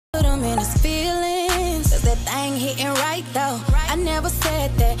ain't hitting right though. I never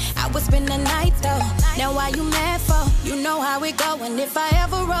said that I would spend the night though. Now why you mad for? You know how it go. And if I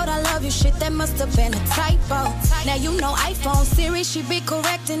ever wrote I love you shit, that must have been a typo. Now you know iPhone Siri, she be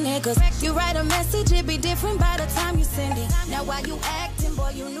correcting niggas. You write a message, it be different by the time you send it. Now why you acting,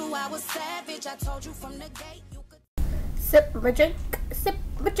 boy, you knew I was savage. I told you from the gate you could sip my drink, sip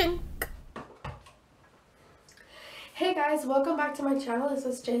my drink. Hey guys, welcome back to my channel. This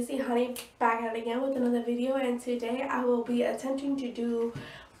is JC Honey back at it again with another video, and today I will be attempting to do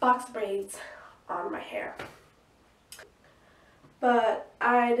box braids on my hair. But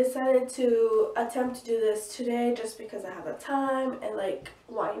I decided to attempt to do this today just because I have the time, and like,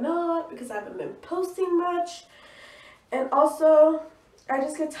 why not? Because I haven't been posting much, and also I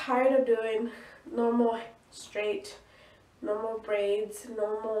just get tired of doing normal straight, normal braids,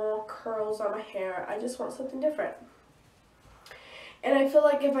 normal curls on my hair. I just want something different. And I feel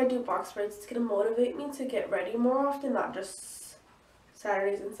like if I do box braids, it's going to motivate me to get ready more often, not just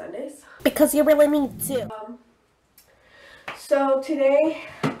Saturdays and Sundays. Because you really need to. So today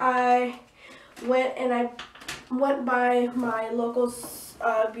I went by my local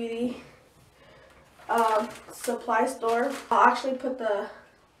beauty supply store. I'll actually put the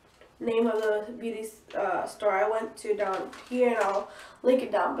name of the beauty store I went to down here, and I'll link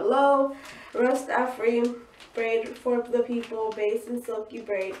it down below. Rust free braid for the people, base and silky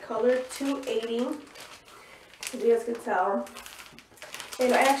braid, color 280, as you guys can tell.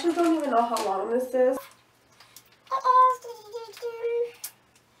 And I actually don't even know how long this is.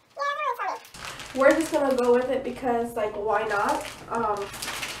 We're just gonna go with it because, like, why not?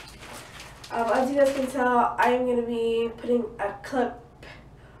 As you guys can tell, I am gonna be putting a clip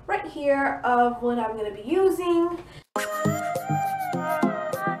right here of what I'm gonna be using.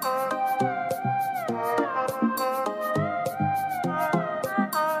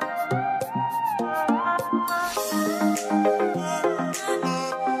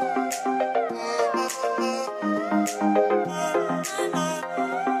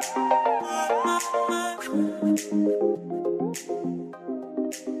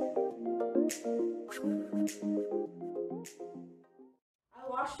 I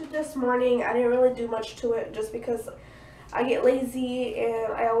washed it this morning. I didn't really do much to it just because I get lazy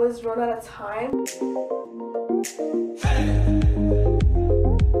and I always run out of time.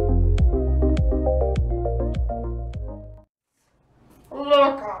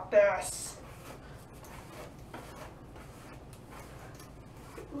 Look at this.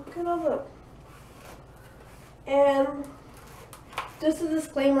 Look at all the... And just a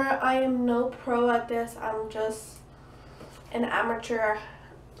disclaimer, I am no pro at this. I'm just an amateur.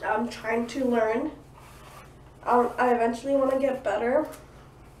 I'm trying to learn. I eventually want to get better.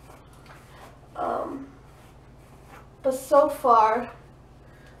 But so far,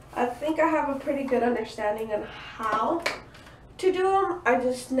 I think I have a pretty good understanding on how to do them. I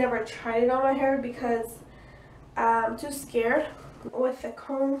just never tried it on my hair because I'm too scared. With the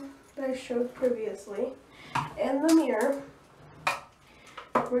comb that I showed previously and the mirror,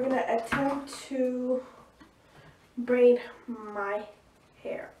 we're going to attempt to braid my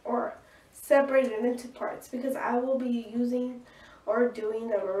hair, or separate it into parts, because I will be using or doing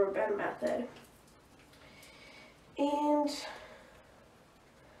the rubber band method. And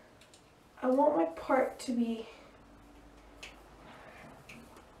I want my part to be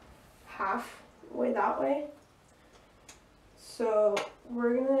halfway that way. So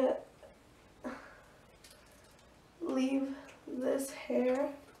we're gonna leave this hair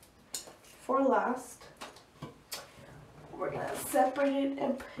for last. We're gonna separate it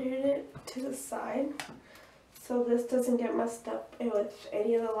and put it to the side so this doesn't get messed up with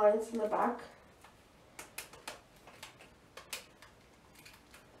any of the lines in the back.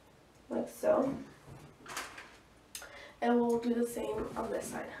 Like so. And we'll do the same on this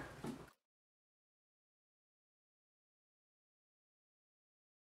side.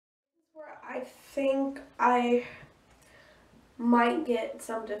 Where I think I might get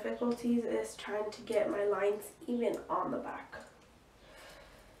some difficulties is trying to get my lines even on the back.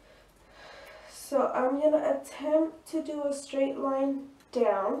 So I'm going to attempt to do a straight line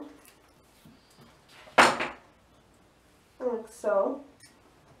down, like so.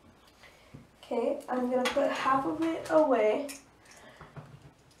 Okay, I'm going to put half of it away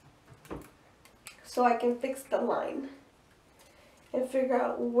so I can fix the line and figure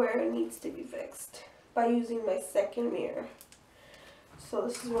out where it needs to be fixed by using my second mirror. So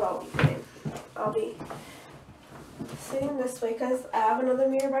this is what I'll be doing. I'll be sitting this way because I have another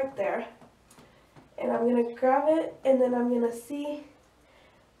mirror back there. And I'm going to grab it, and then I'm going to see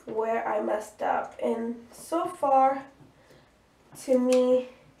where I messed up. And so far, to me,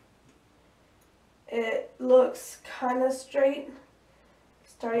 it looks kind of straight,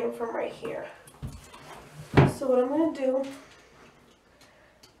 starting from right here. So what I'm going to do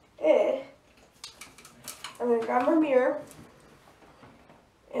is I'm going to grab my mirror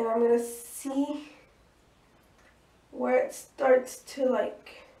and I'm going to see where it starts to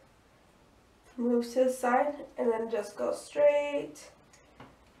like move to the side, and then just go straight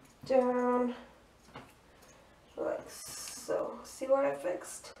down like so. See what I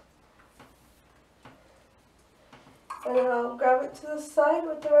fixed? And then I'll grab it to the side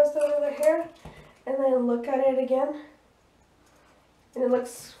with the rest of the other hair and then look at it again, and it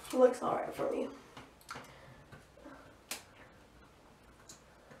looks alright for me.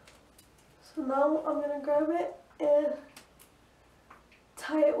 So now I'm going to grab it and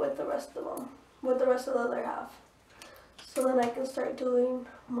tie it with the rest of them, with the rest of the other half, so then I can start doing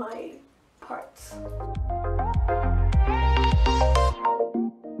my parts.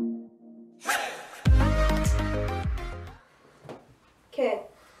 Okay,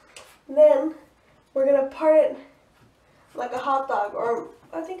 then we're gonna part it like a hot dog, or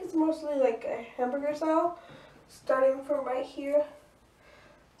I think it's mostly like a hamburger style, starting from right here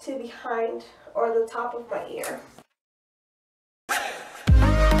to behind or the top of my ear.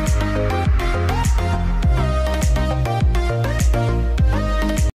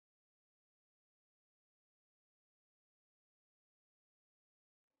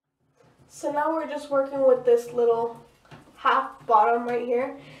 So now we're just working with this little half bottom right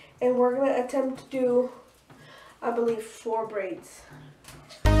here, and we're going to attempt to do, I believe, 4 braids.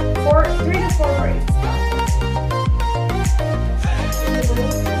 3 to 4 braids.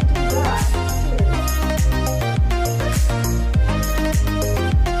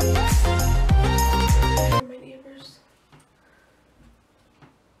 My neighbors.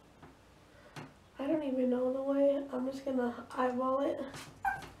 I don't even know the way. I'm just going to eyeball it.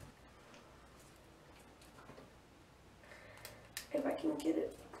 If I can get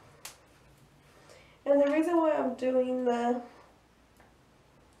it. And the reason why I'm doing the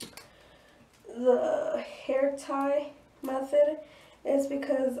hair tie method is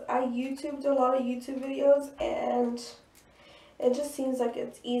because I YouTubed a lot of YouTube videos, and it just seems like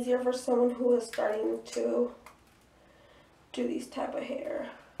it's easier for someone who is starting to do these type of hair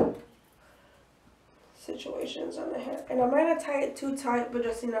situations on the hair. And I'm not going to tie it too tight, but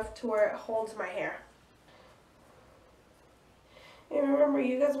just enough to where it holds my hair. And remember,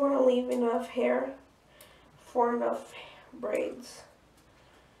 you guys want to leave enough hair for enough braids.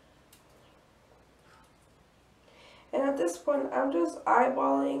 And at this point, I'm just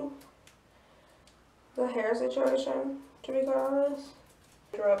eyeballing the hair situation, to be quite honest.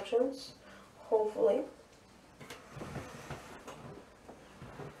 Interruptions, hopefully.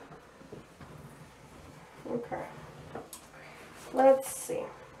 Okay. Let's see.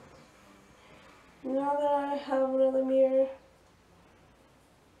 Now that I have another mirror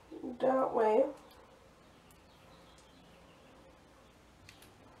that way,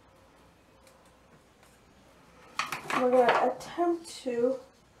 we're going to attempt to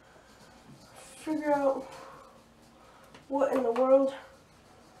figure out what in the world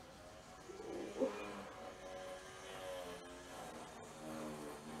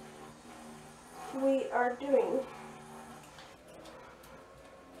we are doing.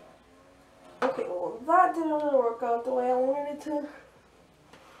 Okay, well, that didn't really work out the way I wanted it to.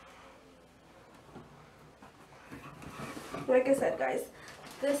 Like I said, guys,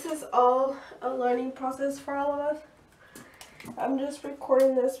 this is all a learning process for all of us. I'm just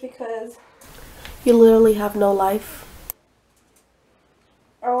recording this because you literally have no life.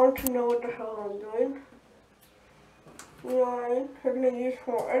 I want to know what the hell I'm doing. You know what I mean? We're going to use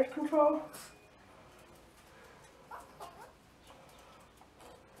more edge control.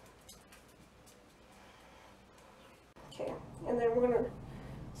 Okay, and then we're going to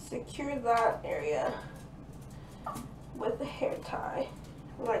secure that area with the hair tie,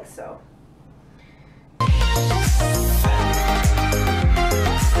 like so.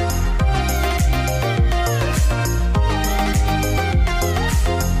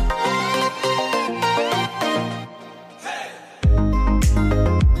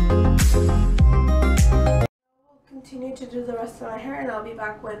 Continue to do the rest of my hair, and I'll be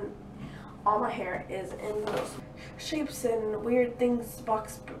back when all my hair is in those shapes and weird things,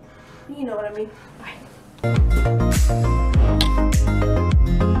 box, you know what I mean. Bye. I'm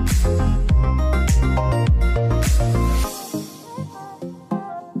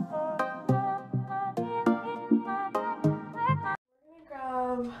gonna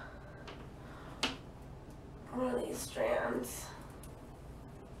grab one of these strands,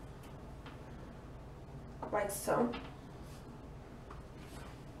 like so.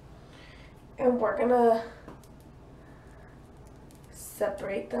 And we're gonna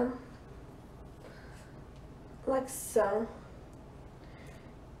separate them like so.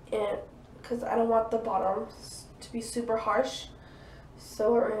 And because I don't want the bottoms to be super harsh,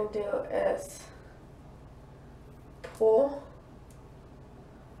 so what we're gonna do is pull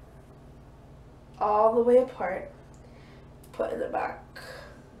all the way apart, put in the back,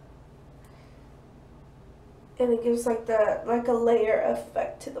 and it gives like a layer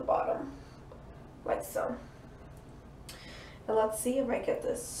effect to the bottom, like so. And let's see if I get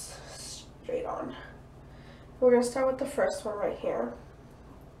this straight on. We're gonna start with the first one right here.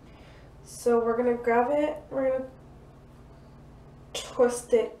 So we're gonna grab it, we're gonna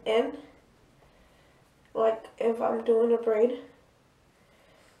twist it in, like if I'm doing a braid.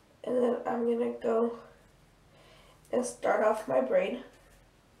 And then I'm gonna go and start off my braid.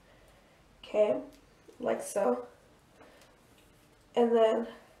 Okay, like so. And then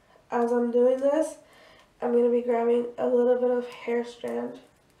as I'm doing this, I'm gonna be grabbing a little bit of hair strand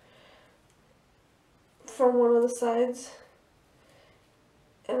from one of the sides,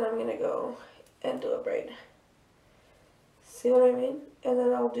 and I'm gonna go and do a braid. See what I mean? And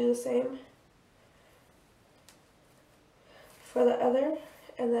then I'll do the same for the other,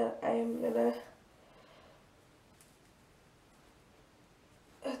 and then I'm gonna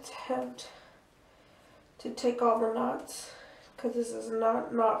attempt to take all the knots, because this is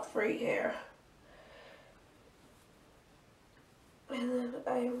not knot-free hair. And then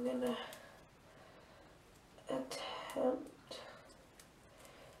I'm gonna attempt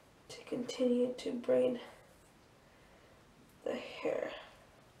to continue to braid the hair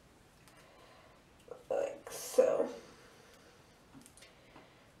like so.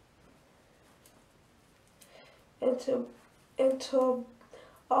 Until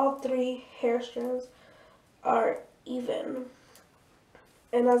all three hair strands are even.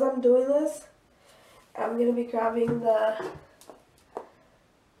 And as I'm doing this, I'm gonna be grabbing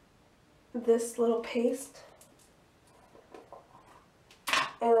this little paste,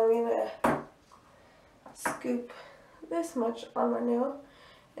 and I'm gonna scoop this much on my nail,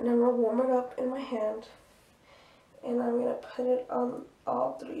 and I'm gonna warm it up in my hand, and I'm gonna put it on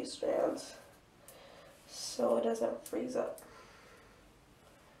all three strands so it doesn't freeze up.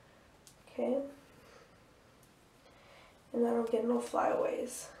 Okay, and I don't get no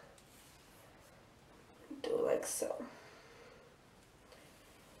flyaways. Do it like so.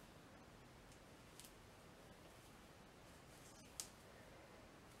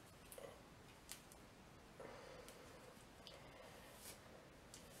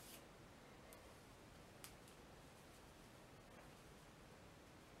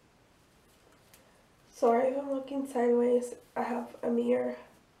 Sorry if I'm looking sideways, I have a mirror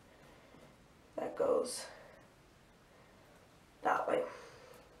that goes that way.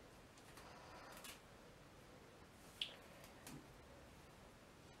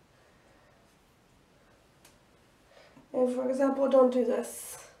 And for example, don't do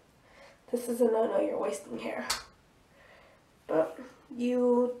this. This is a no-no, you're wasting hair. But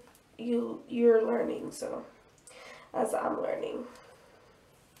you're learning, so as I'm learning.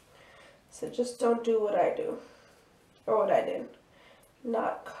 So just don't do what I do, or what I did,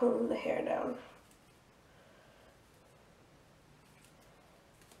 not comb the hair down.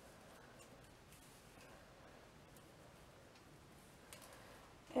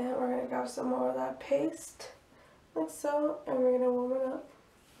 And we're going to grab some more of that paste, like so, and we're going to warm it up.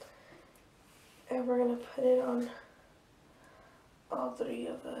 And we're going to put it on all three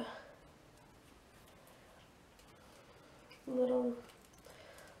of the little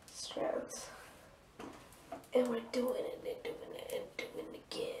strands. And we're doing it and doing it and doing it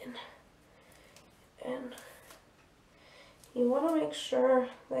again. And you want to make sure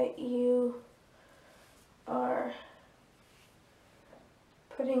that you are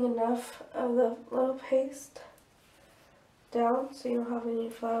putting enough of the little paste down so you don't have any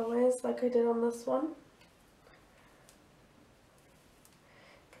flyaways like I did on this one.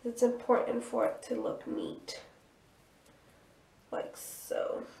 Because it's important for it to look neat. Like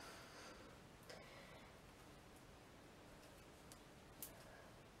so.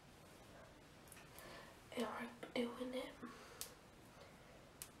 And we're doing it.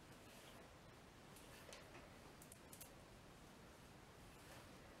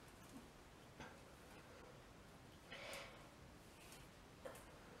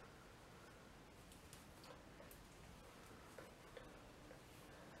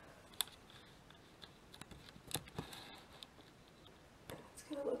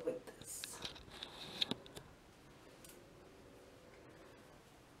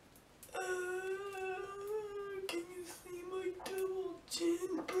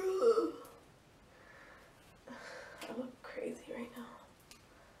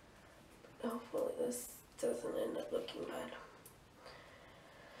 looking good.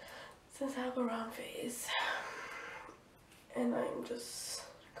 Since I have a round face and I'm just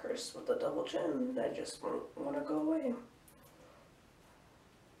cursed with a double chin that just won't want to go away.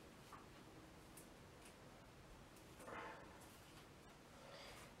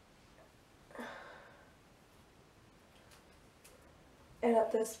 And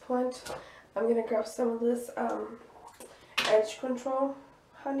at this point, I'm going to grab some of this edge control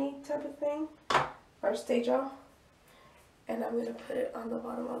honey type of thing, or stay gel, and I'm going to put it on the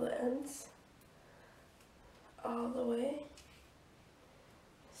bottom of the ends all the way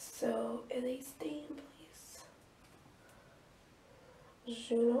so they stay in place.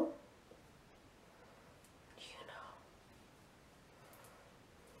 Juno.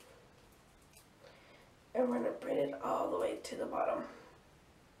 And we're going to braid it all the way to the bottom.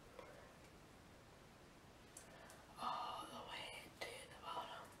 All the way to the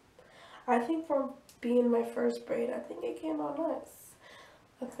bottom. I think for being my first braid, I think it came out nice.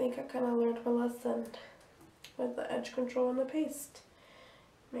 I think I kind of learned my lesson with the edge control and the paste.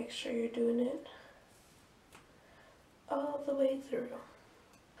 Make sure you're doing it all the way through.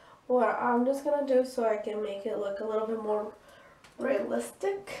 What I'm just going to do so I can make it look a little bit more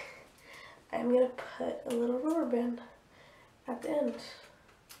realistic, I'm going to put a little rubber band at the end.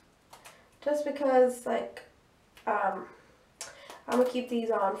 Just because, like, I'm going to keep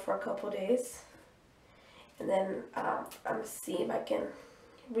these on for a couple days. And then I'm going to see if I can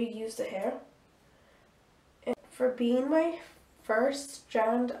reuse the hair. And for being my first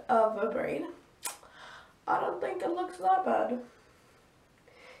strand of a braid, I don't think it looks that bad.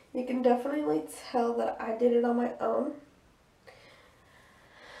 You can definitely tell that I did it on my own.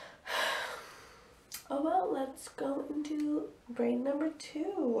 Oh well, let's go into braid number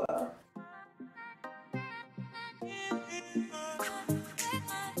 2.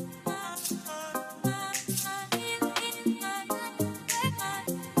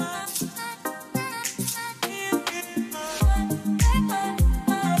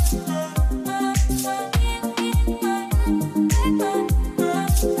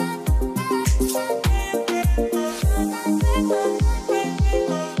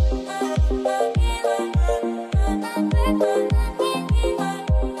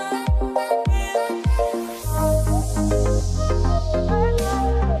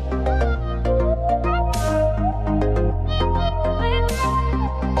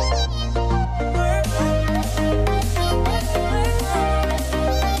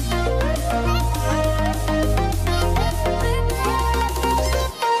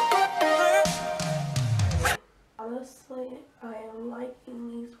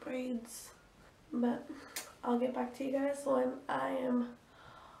 But I'll get back to you guys when I am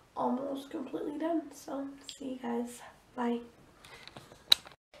almost completely done. So see you guys. Bye.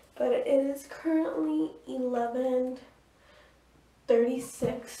 But it is currently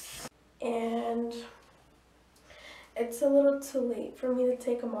 11:36 and it's a little too late for me to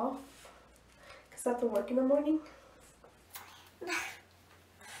take them off because I have to work in the morning. I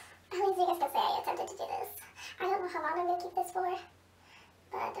mean, you guys can say I attempted to do this. I don't know how long I'm going to keep this for,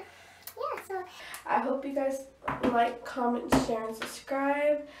 but yeah, so. I hope you guys like, comment, share, and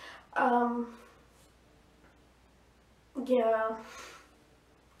subscribe. Yeah.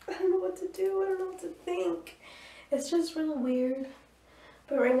 I don't know what to do. I don't know what to think. It's just really weird.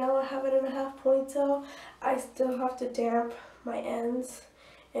 But right now I have it in a half ponytail. I still have to damp my ends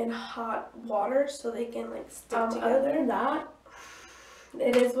in hot water so they can like stick together. Other than that,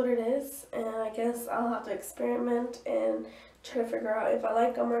 it is what it is. And I guess I'll have to experiment and try to figure out if I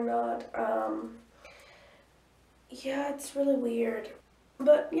like them or not. Yeah, it's really weird.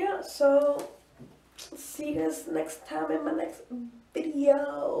 But yeah, so see you guys next time in my next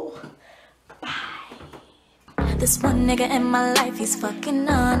video. Bye. This one nigga in my life, he's fucking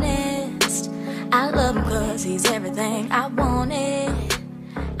honest. I love him cause he's everything I wanted.